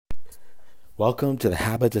Welcome to the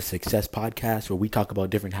Habits of Success podcast, where we talk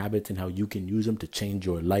about different habits and how you can use them to change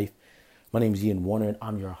your life. My name is Ian Warner, and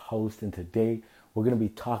I'm your host. And today we're going to be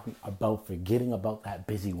talking about forgetting about that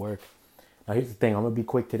busy work. Now, here's the thing. I'm going to be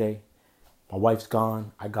quick today. My wife's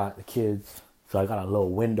gone. I got the kids, so I got a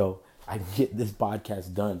little window. I can get this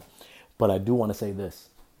podcast done. But I do want to say this.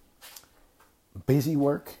 Busy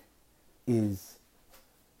work is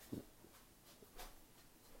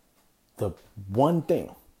the one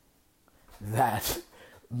thing that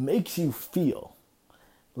makes you feel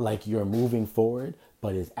like you're moving forward,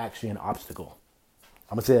 but is actually an obstacle.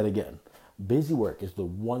 I'm going to say that again. Busy work is the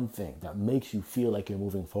one thing that makes you feel like you're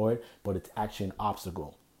moving forward, but it's actually an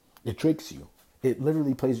obstacle. It tricks you. It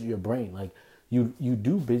literally plays with your brain. Like you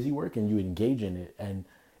do busy work and you engage in it, and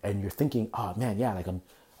you're thinking, oh man, yeah, like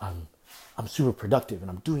I'm super productive and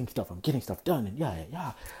I'm doing stuff, I'm getting stuff done, and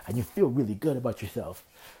yeah, and you feel really good about yourself.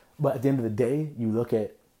 But at the end of the day, you look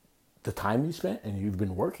at the time you spent and you've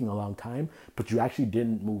been working a long time, but you actually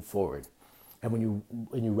didn't move forward. And when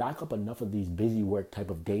you rack up enough of these busy work type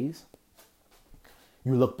of days,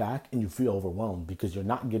 you look back and you feel overwhelmed because you're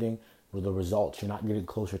not getting the results. You're not getting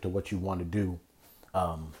closer to what you want to do.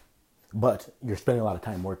 But you're spending a lot of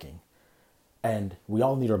time working. And we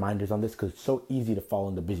all need reminders on this because it's so easy to fall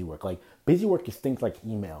into busy work. Like busy work is things like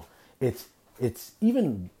email. It's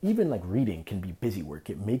even like reading can be busy work.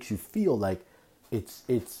 It makes you feel like it's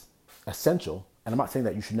essential. And I'm not saying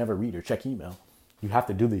that you should never read or check email. You have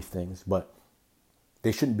to do these things, but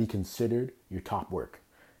they shouldn't be considered your top work.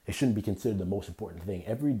 It shouldn't be considered the most important thing.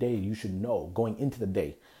 Every day you should know going into the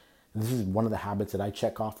day. And this is one of the habits that I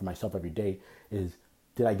check off for myself every day is,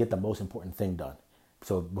 did I get the most important thing done?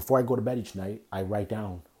 So before I go to bed each night, I write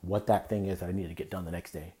down what that thing is that I need to get done the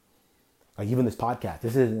next day. Like even this podcast,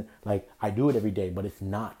 this isn't like I do it every day, but it's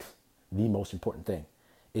not the most important thing.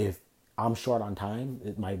 If I'm short on time,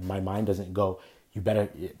 my mind doesn't go, you better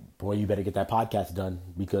get that podcast done,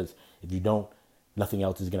 because if you don't, nothing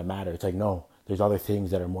else is going to matter. It's like, no, there's other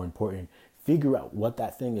things that are more important. Figure out what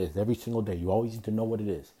that thing is every single day. You always need to know what it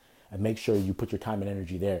is, and make sure you put your time and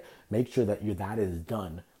energy there. Make sure that that is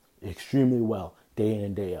done extremely well day in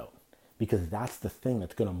and day out, because that's the thing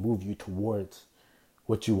that's going to move you towards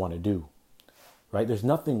what you want to do, right? There's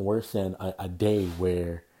nothing worse than a day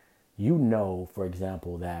where for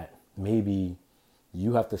example, that maybe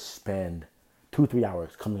you have to spend 2-3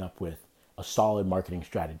 hours coming up with a solid marketing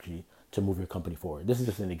strategy to move your company forward. This is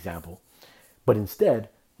just an example. But instead,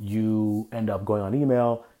 you end up going on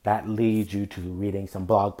email. That leads you to reading some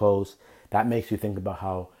blog posts. That makes you think about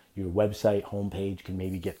how your website homepage can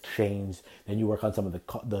maybe get changed. Then you work on some of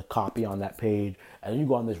the copy on that page, and then you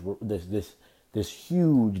go on this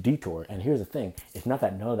huge detour. And here's the thing. It's not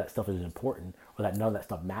that none of that stuff is important or that none of that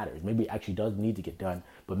stuff matters. Maybe it actually does need to get done,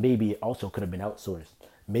 but maybe it also could have been outsourced.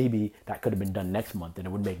 Maybe that could have been done next month and it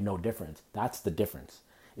would make no difference. That's the difference,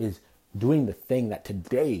 is doing the thing that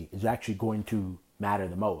today is actually going to matter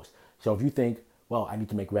the most. So if you think, well, I need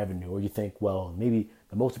to make revenue, or you think, well, maybe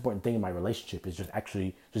the most important thing in my relationship is just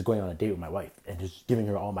going on a date with my wife and just giving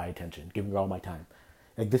her all my attention, giving her all my time.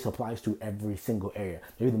 Like this applies to every single area.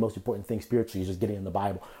 Maybe the most important thing spiritually is just getting in the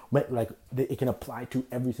Bible. Like it can apply to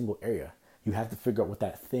every single area. You have to figure out what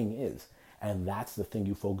that thing is. And that's the thing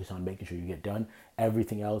you focus on making sure you get done.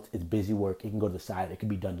 Everything else is busy work. It can go to the side. It can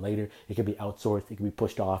be done later. It can be outsourced. It can be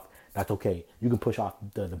pushed off. That's okay. You can push off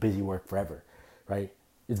the busy work forever, right?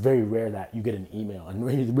 It's very rare that you get an email. And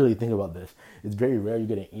when you really think about this, it's very rare you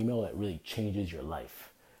get an email that really changes your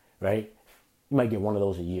life, right? You might get one of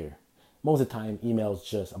those a year. Most of the time, email is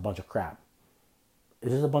just a bunch of crap.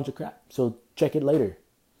 It's just a bunch of crap. So check it later.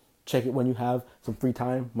 Check it when you have some free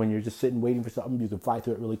time, when you're just sitting waiting for something. You can fly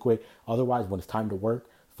through it really quick. Otherwise, when it's time to work,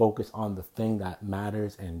 focus on the thing that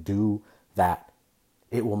matters and do that.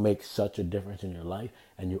 It will make such a difference in your life.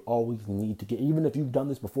 And you always need to even if you've done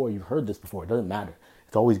this before, you've heard this before, it doesn't matter.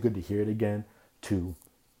 It's always good to hear it again, to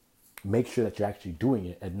make sure that you're actually doing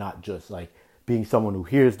it and not just like being someone who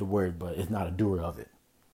hears the word but is not a doer of it.